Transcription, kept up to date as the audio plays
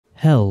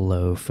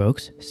Hello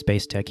folks,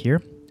 Space Tech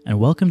here, and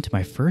welcome to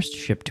my first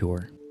ship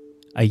tour.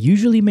 I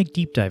usually make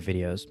deep dive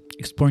videos,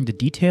 exploring the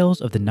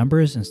details of the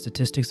numbers and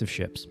statistics of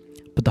ships,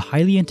 but the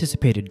highly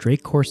anticipated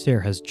Drake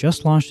Corsair has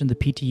just launched in the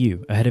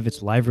PTU ahead of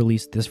its live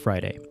release this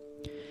Friday.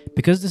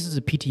 Because this is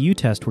a PTU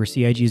test where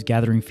CIG is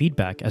gathering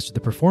feedback as to the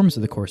performance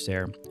of the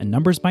Corsair, and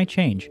numbers might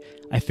change,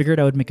 I figured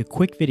I would make a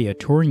quick video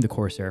touring the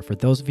Corsair for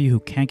those of you who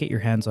can't get your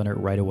hands on it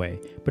right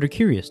away, but are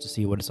curious to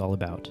see what it's all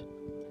about.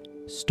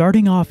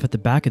 Starting off at the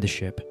back of the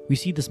ship, we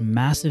see this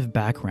massive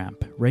back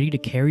ramp ready to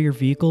carry your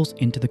vehicles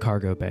into the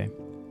cargo bay.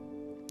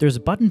 There's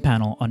a button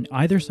panel on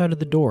either side of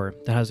the door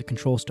that has the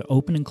controls to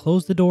open and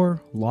close the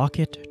door, lock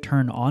it,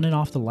 turn on and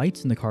off the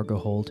lights in the cargo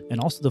hold,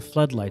 and also the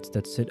floodlights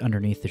that sit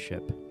underneath the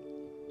ship.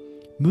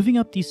 Moving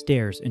up these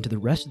stairs into the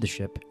rest of the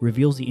ship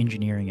reveals the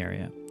engineering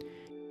area.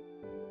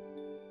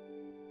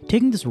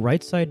 Taking this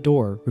right side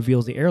door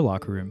reveals the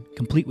airlock room,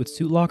 complete with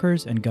suit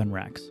lockers and gun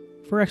racks,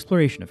 for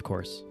exploration of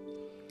course.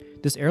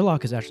 This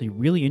airlock is actually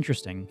really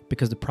interesting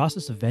because the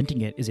process of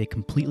venting it is a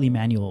completely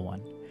manual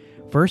one.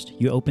 First,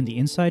 you open the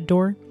inside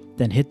door,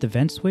 then hit the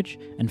vent switch,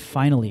 and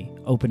finally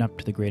open up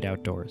to the great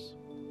outdoors.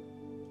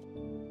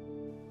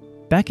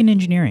 Back in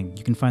engineering,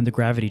 you can find the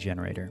gravity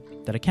generator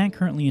that I can't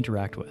currently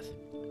interact with.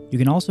 You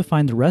can also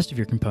find the rest of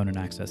your component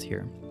access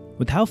here.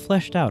 With how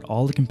fleshed out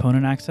all the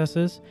component access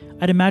is,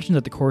 I'd imagine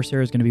that the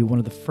Corsair is going to be one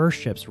of the first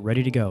ships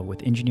ready to go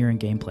with engineering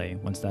gameplay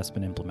once that's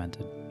been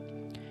implemented.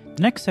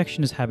 The next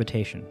section is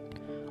Habitation.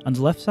 On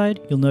the left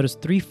side, you'll notice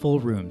 3 full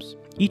rooms,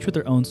 each with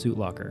their own suit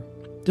locker.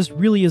 This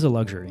really is a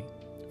luxury,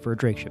 for a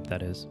Drake ship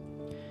that is.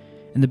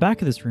 In the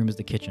back of this room is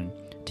the kitchen,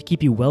 to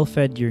keep you well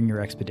fed during your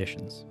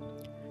expeditions.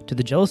 To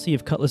the jealousy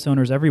of Cutlass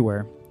owners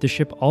everywhere, the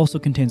ship also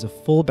contains a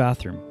full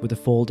bathroom with a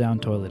fold-down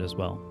toilet as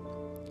well.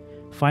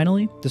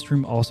 Finally, this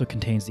room also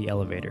contains the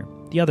elevator,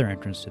 the other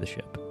entrance to the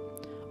ship.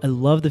 I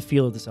love the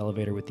feel of this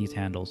elevator with these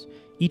handles,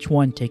 each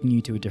one taking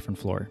you to a different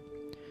floor.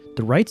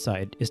 The right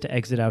side is to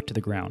exit out to the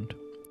ground.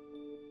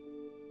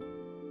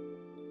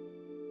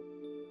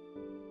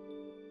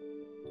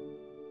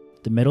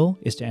 The middle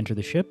is to enter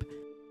the ship.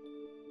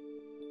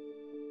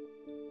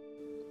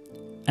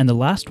 And the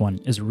last one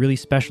is a really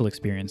special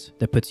experience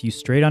that puts you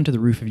straight onto the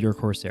roof of your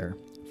Corsair,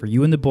 for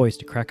you and the boys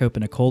to crack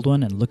open a cold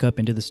one and look up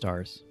into the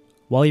stars.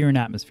 While you're in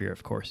atmosphere,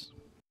 of course.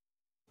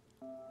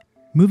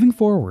 Moving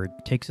forward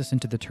takes us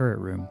into the turret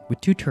room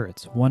with 2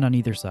 turrets, one on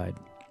either side.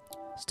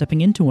 Stepping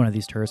into one of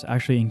these turrets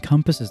actually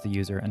encompasses the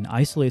user and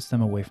isolates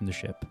them away from the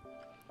ship.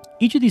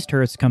 Each of these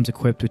turrets comes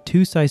equipped with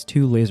 2 size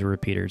 2 laser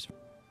repeaters.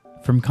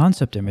 From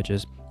concept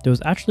images, there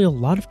was actually a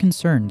lot of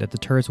concern that the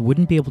turrets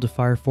wouldn't be able to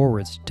fire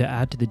forwards to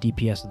add to the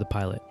DPS of the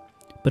pilot,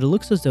 but it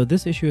looks as though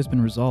this issue has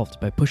been resolved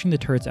by pushing the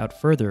turrets out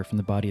further from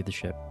the body of the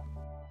ship.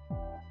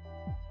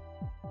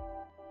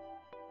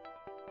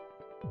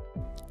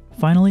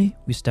 Finally,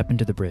 we step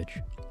into the bridge.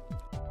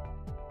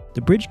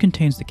 The bridge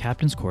contains the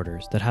captain's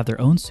quarters that have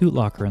their own suit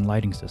locker and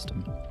lighting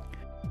system.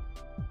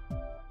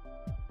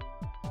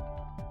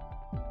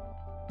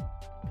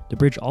 The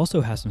bridge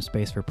also has some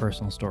space for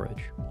personal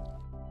storage.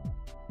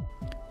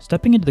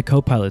 Stepping into the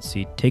co-pilot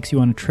seat takes you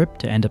on a trip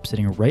to end up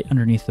sitting right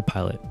underneath the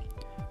pilot.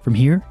 From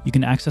here, you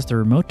can access the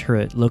remote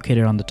turret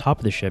located on the top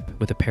of the ship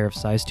with a pair of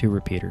size 2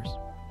 repeaters.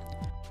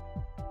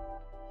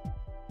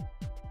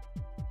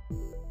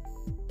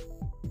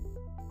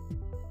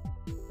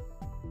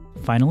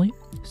 Finally,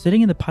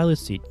 sitting in the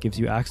pilot's seat gives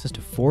you access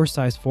to 4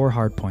 size 4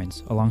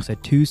 hardpoints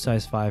alongside 2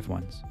 size 5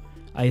 ones.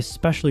 I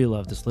especially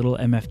love this little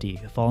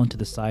MFD fallen to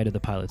the side of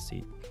the pilot's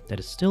seat that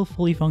is still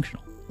fully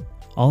functional.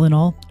 All in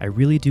all, I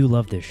really do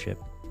love this ship.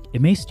 It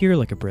may steer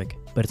like a brick,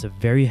 but it's a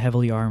very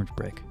heavily armed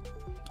brick.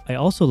 I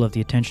also love the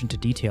attention to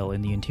detail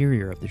in the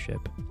interior of the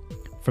ship.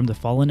 From the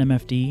fallen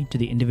MFD to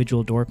the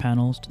individual door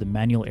panels to the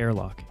manual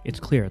airlock, it's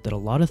clear that a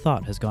lot of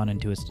thought has gone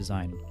into its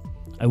design.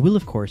 I will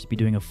of course be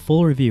doing a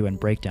full review and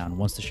breakdown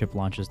once the ship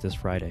launches this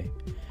Friday.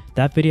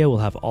 That video will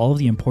have all of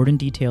the important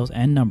details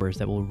and numbers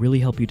that will really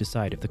help you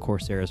decide if the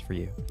Corsair is for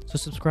you, so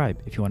subscribe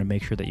if you want to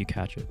make sure that you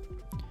catch it.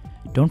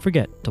 Don't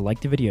forget to like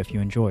the video if you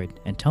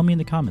enjoyed, and tell me in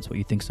the comments what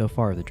you think so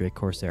far of the Drake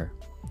Corsair.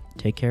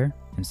 Take care,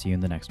 and see you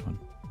in the next one.